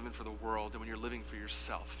when you're living for the world and when you're living for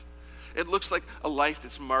yourself. It looks like a life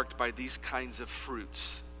that's marked by these kinds of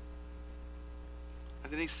fruits.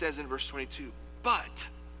 And then he says in verse 22, but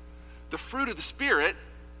the fruit of the Spirit,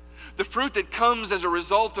 the fruit that comes as a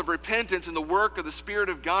result of repentance and the work of the Spirit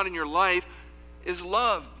of God in your life, is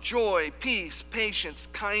love, joy, peace, patience,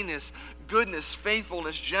 kindness, goodness,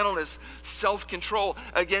 faithfulness, gentleness, self-control.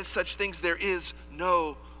 Against such things there is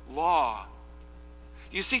no law.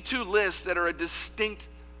 You see two lists that are a distinct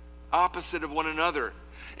opposite of one another.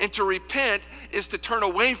 And to repent is to turn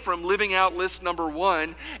away from living out list number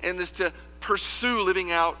one, and is to pursue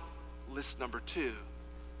living out list number two.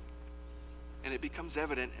 And it becomes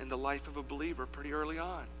evident in the life of a believer pretty early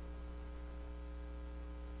on,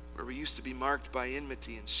 where we used to be marked by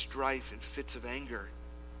enmity and strife and fits of anger.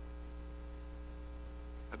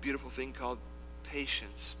 A beautiful thing called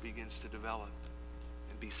patience begins to develop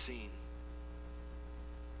and be seen.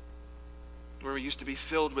 Where we used to be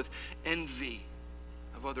filled with envy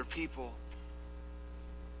of other people,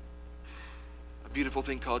 a beautiful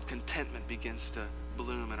thing called contentment begins to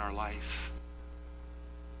bloom in our life.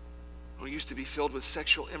 We used to be filled with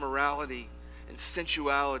sexual immorality and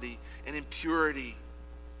sensuality and impurity.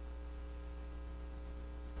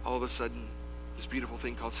 All of a sudden, this beautiful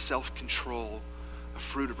thing called self-control, a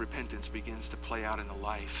fruit of repentance, begins to play out in the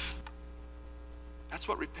life. That's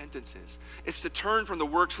what repentance is. It's to turn from the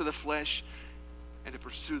works of the flesh and to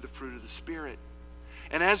pursue the fruit of the Spirit.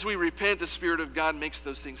 And as we repent, the Spirit of God makes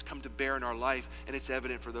those things come to bear in our life, and it's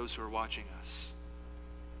evident for those who are watching us.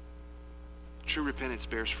 True repentance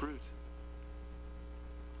bears fruit.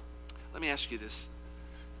 Let me ask you this.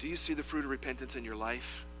 Do you see the fruit of repentance in your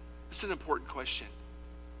life? This is an important question.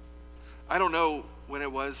 I don't know when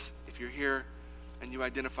it was, if you're here and you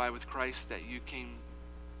identify with Christ, that you came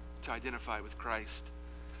to identify with Christ.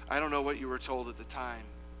 I don't know what you were told at the time,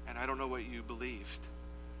 and I don't know what you believed.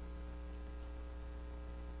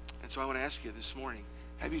 And so I want to ask you this morning,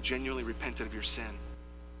 have you genuinely repented of your sin?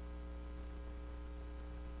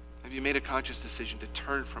 Have you made a conscious decision to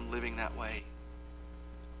turn from living that way,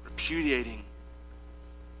 repudiating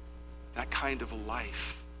that kind of a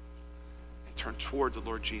life, and turn toward the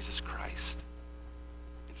Lord Jesus Christ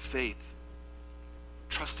in faith,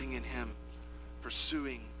 trusting in Him,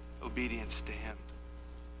 pursuing obedience to Him?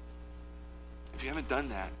 If you haven't done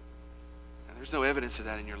that, and there's no evidence of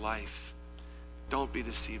that in your life, don't be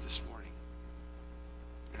deceived this morning.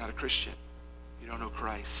 You're not a Christian. You don't know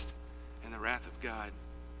Christ. And the wrath of God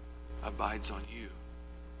abides on you.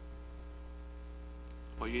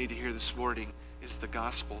 What you need to hear this morning is the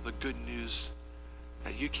gospel, the good news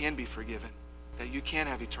that you can be forgiven, that you can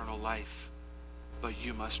have eternal life, but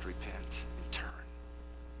you must repent and turn.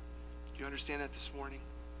 Do you understand that this morning?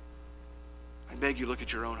 I beg you, look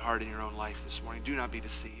at your own heart and your own life this morning. Do not be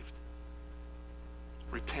deceived.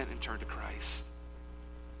 Repent and turn to Christ.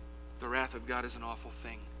 The wrath of God is an awful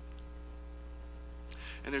thing.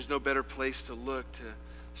 And there's no better place to look to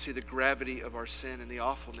see the gravity of our sin and the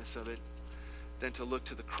awfulness of it than to look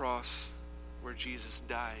to the cross where Jesus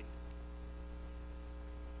died.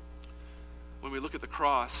 When we look at the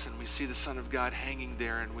cross and we see the Son of God hanging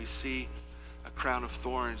there, and we see a crown of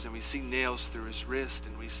thorns, and we see nails through his wrist,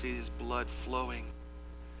 and we see his blood flowing,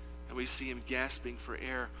 and we see him gasping for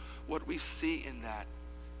air, what we see in that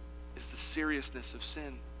is the seriousness of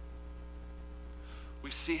sin. We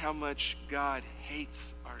see how much God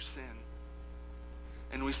hates our sin,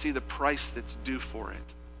 and we see the price that's due for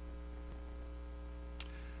it.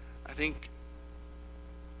 I think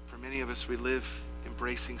for many of us, we live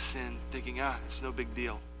embracing sin, thinking, it's no big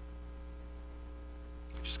deal.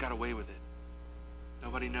 I just got away with it.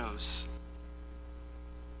 Nobody knows.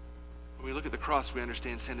 When we look at the cross, we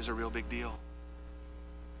understand sin is a real big deal.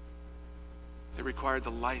 It required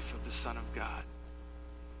the life of the Son of God.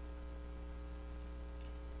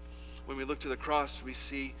 When we look to the cross, we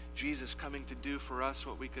see Jesus coming to do for us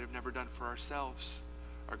what we could have never done for ourselves.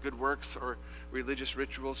 Our good works or religious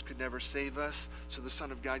rituals could never save us, so the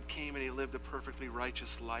Son of God came and he lived a perfectly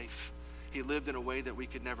righteous life. He lived in a way that we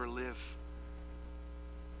could never live.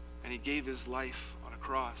 And he gave his life on a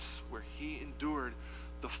cross where he endured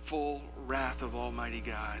the full wrath of Almighty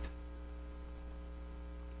God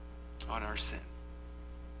on our sin.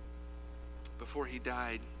 Before he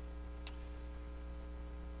died,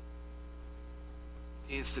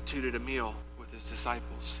 he instituted a meal with his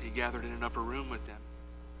disciples. He gathered in an upper room with them.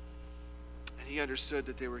 And he understood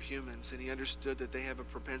that they were humans, and he understood that they have a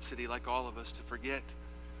propensity, like all of us, to forget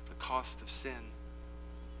the cost of sin,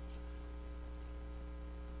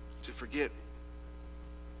 to forget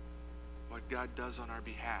what God does on our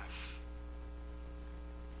behalf,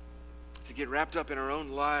 to get wrapped up in our own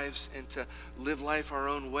lives and to live life our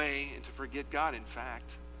own way and to forget God, in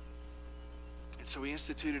fact. And so he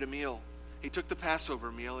instituted a meal. He took the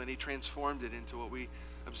Passover meal and he transformed it into what we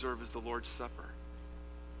observe as the Lord's Supper.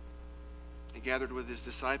 He gathered with his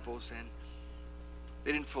disciples, and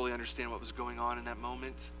they didn't fully understand what was going on in that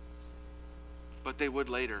moment, but they would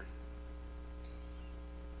later,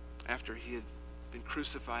 after he had been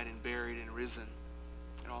crucified and buried and risen.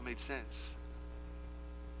 It all made sense.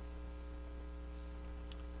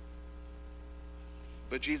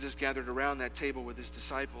 But Jesus gathered around that table with his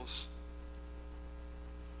disciples.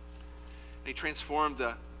 And he transformed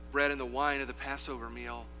the bread and the wine of the Passover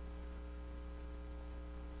meal.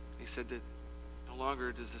 He said that no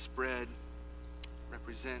longer does this bread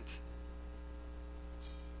represent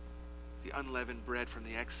the unleavened bread from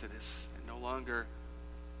the Exodus, and no longer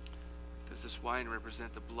does this wine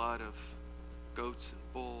represent the blood of goats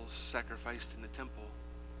and bulls sacrificed in the temple.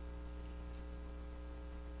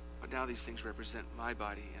 But now these things represent my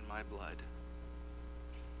body and my blood,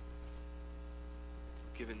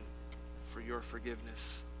 given for your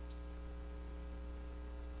forgiveness.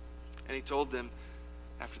 And he told them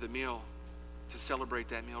after the meal to celebrate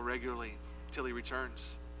that meal regularly till he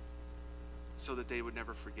returns, so that they would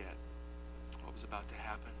never forget what was about to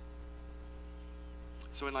happen.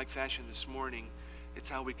 So in like fashion this morning, it's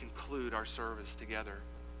how we conclude our service together.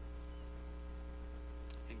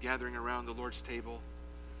 In gathering around the Lord's table,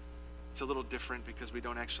 it's a little different because we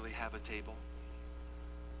don't actually have a table.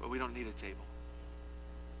 But we don't need a table.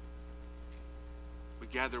 We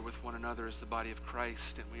gather with one another as the body of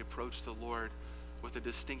Christ, and we approach the Lord with a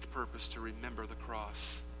distinct purpose to remember the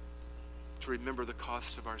cross, to remember the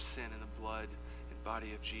cost of our sin in the blood and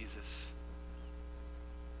body of Jesus,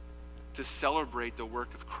 to celebrate the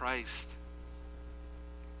work of Christ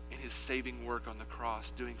in his saving work on the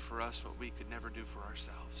cross, doing for us what we could never do for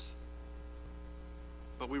ourselves.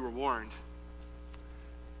 But we were warned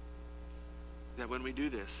that when we do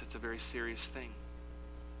this, it's a very serious thing.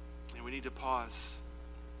 And we need to pause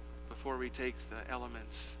before we take the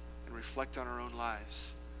elements and reflect on our own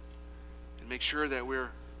lives and make sure that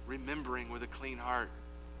we're remembering with a clean heart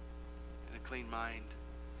and a clean mind,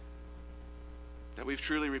 that we've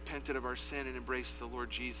truly repented of our sin and embraced the Lord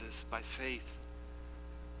Jesus by faith.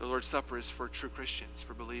 The Lord's Supper is for true Christians,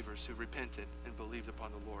 for believers who repented and believed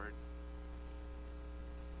upon the Lord.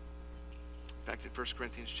 In fact, in 1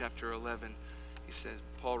 Corinthians chapter 11, he says,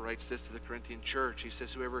 Paul writes this to the Corinthian church. He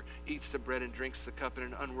says, whoever eats the bread and drinks the cup in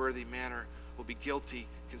an unworthy manner will be guilty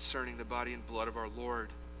concerning the body and blood of our Lord.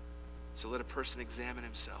 So let a person examine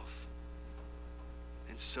himself,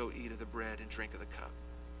 and so eat of the bread and drink of the cup.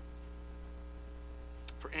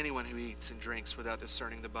 For anyone who eats and drinks without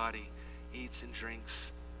discerning the body eats and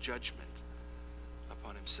drinks judgment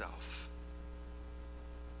upon himself.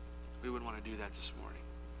 We wouldn't want to do that this morning.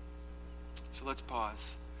 So let's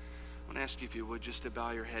pause. I want to ask you, if you would, just to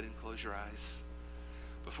bow your head and close your eyes.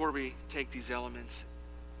 Before we take these elements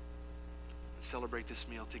and celebrate this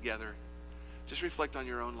meal together, just reflect on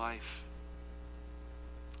your own life.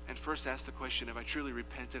 And first ask the question, have I truly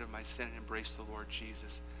repented of my sin and embraced the Lord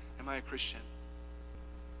Jesus? Am I a Christian?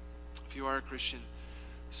 If you are a Christian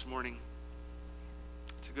this morning,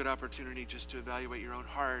 it's a good opportunity just to evaluate your own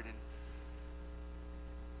heart and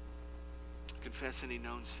confess any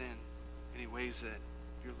known sin, any ways that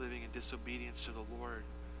you're living in disobedience to the Lord,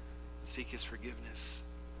 and seek his forgiveness.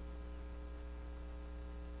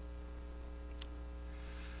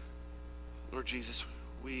 Lord Jesus,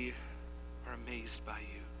 we are amazed by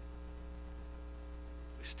you.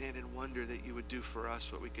 We stand in wonder that you would do for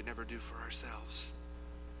us what we could never do for ourselves.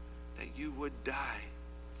 That you would die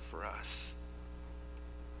for us,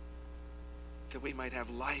 that we might have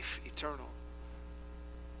life eternal.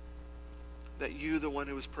 That you, the one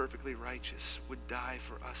who is perfectly righteous, would die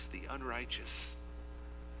for us, the unrighteous.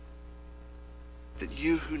 That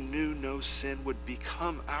you, who knew no sin, would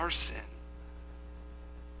become our sin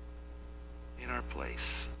in our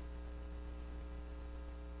place.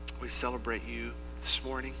 We celebrate you this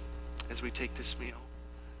morning as we take this meal.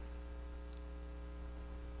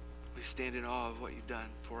 We we stand in awe of what you've done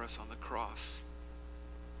for us on the cross.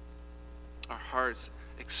 Our hearts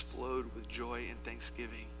explode with joy and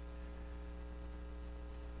thanksgiving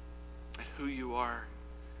at who you are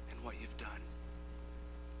and what you've done.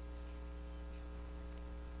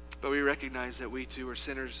 But we recognize that we too are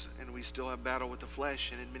sinners and we still have battle with the flesh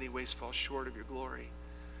and in many ways fall short of your glory.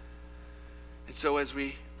 And so as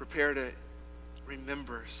we prepare to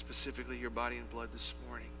remember specifically your body and blood this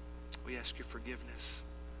morning, we ask your forgiveness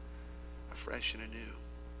afresh and anew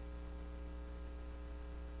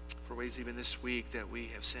for ways even this week that we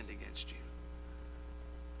have sinned against you,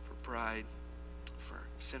 for pride, for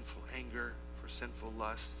sinful anger, for sinful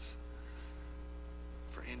lusts,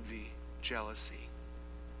 for envy, jealousy,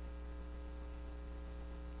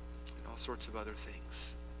 and all sorts of other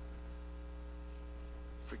things.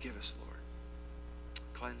 Forgive us, Lord.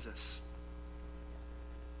 Cleanse us.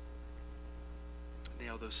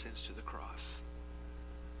 Nail those sins to the cross.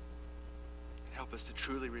 And help us to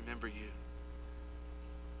truly remember you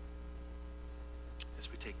as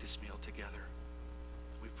we take this meal together.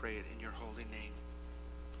 We pray it in your holy name.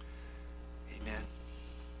 Amen.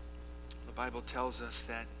 The Bible tells us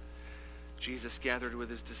that Jesus gathered with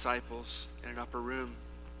his disciples in an upper room.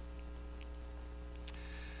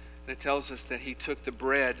 And it tells us that he took the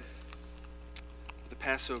bread, the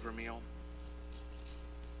Passover meal,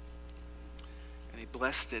 and he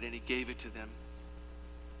blessed it and he gave it to them.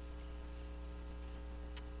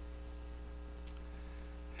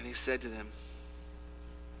 And he said to them,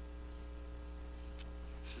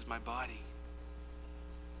 "This is my body."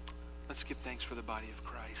 Let's give thanks for the body of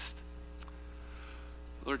Christ.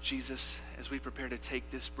 Lord Jesus, as we prepare to take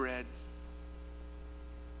this bread,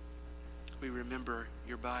 we remember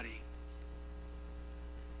your body.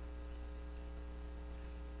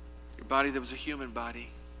 Your body that was a human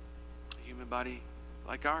body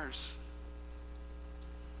like ours.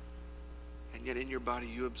 And yet in your body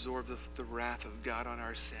you absorbed the wrath of God on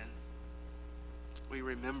our sin. We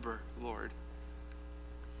remember, Lord,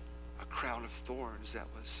 a crown of thorns that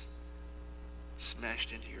was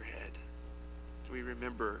smashed into your head. We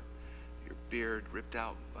remember your beard ripped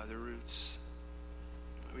out by the roots.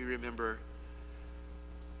 We remember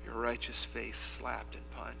your righteous face slapped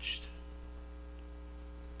and punched.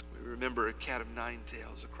 We remember a cat of nine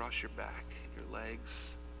tails across your back and your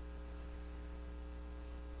legs.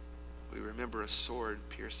 We remember a sword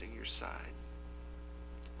piercing your side.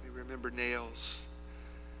 We remember nails,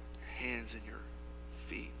 your hands and your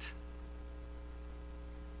feet.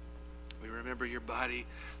 We remember your body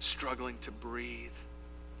struggling to breathe.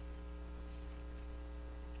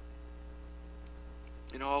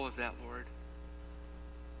 In all of that, Lord,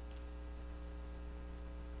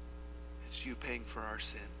 it's you paying for our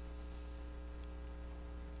sin.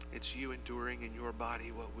 It's you enduring in your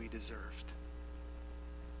body what we deserved.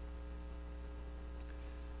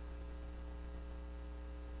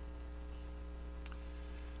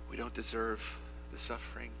 We don't deserve the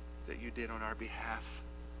suffering that you did on our behalf,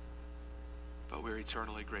 but we're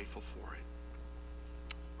eternally grateful for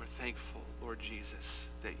it. We're thankful, Lord Jesus,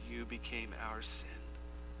 that you became our sin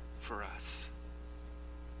for us.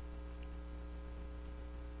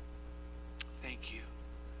 Thank you.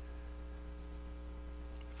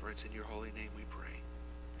 For it's in your holy name we pray.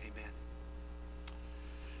 Amen.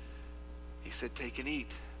 He said, "Take and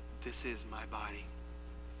eat. This is my body."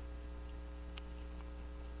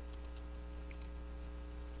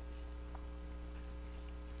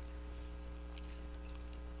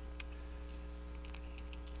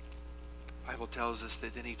 The Bible tells us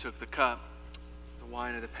that then he took the cup, the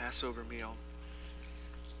wine of the Passover meal,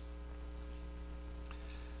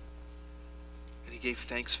 and he gave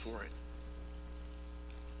thanks for it.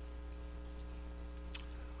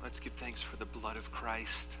 Let's give thanks for the blood of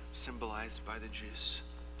Christ, symbolized by the juice.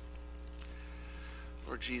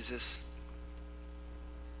 Lord Jesus,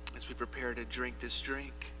 as we prepare to drink this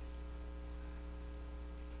drink,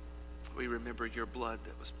 we remember your blood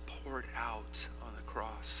that was poured out on the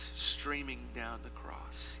cross, streaming down the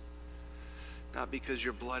cross. Not because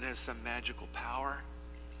your blood has some magical power,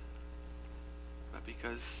 but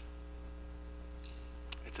because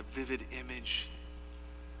it's a vivid image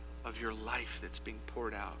of your life that's being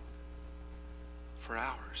poured out for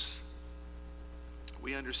ours.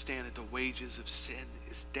 We understand that the wages of sin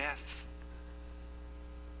is death.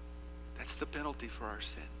 That's the penalty for our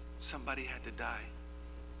sin. Somebody had to die.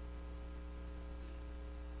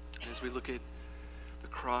 And as we look at the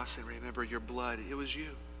cross and remember your blood, it was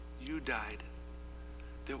you. You died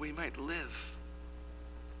that we might live.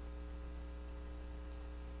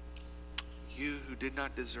 You who did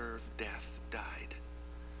not deserve death died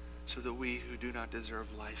so that we who do not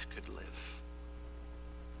deserve life could live.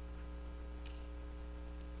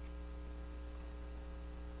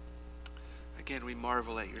 again, we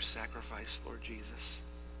marvel at your sacrifice, Lord Jesus.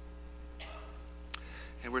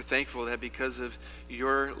 And we're thankful that because of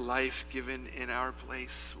your life given in our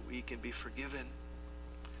place, we can be forgiven.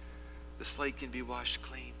 The slate can be washed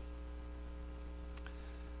clean.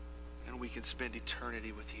 And we can spend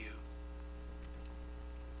eternity with you.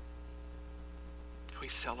 We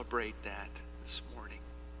celebrate that this morning.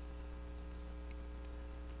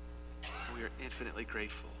 We are infinitely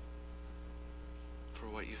grateful for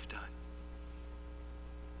what you've done.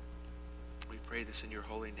 We pray this in your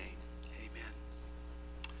holy name.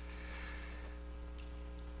 Amen.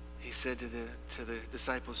 He said to the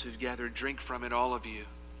disciples who've gathered, "Drink from it, all of you,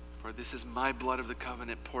 for this is my blood of the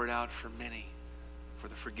covenant poured out for many for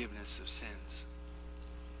the forgiveness of sins."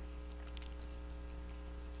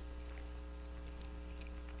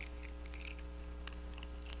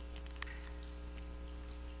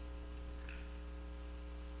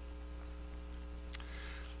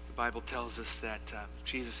 The Bible tells us that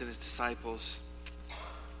Jesus and his disciples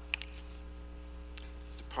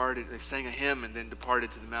departed. They sang a hymn and then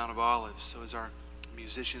departed to the Mount of Olives. So as our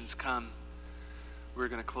musicians come, we're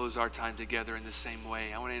going to close our time together in the same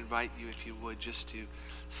way. I want to invite you, if you would, just to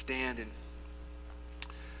stand and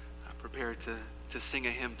prepare to sing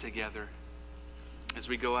a hymn together as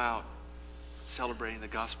we go out celebrating the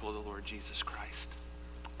gospel of the Lord Jesus Christ.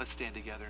 Let's stand together.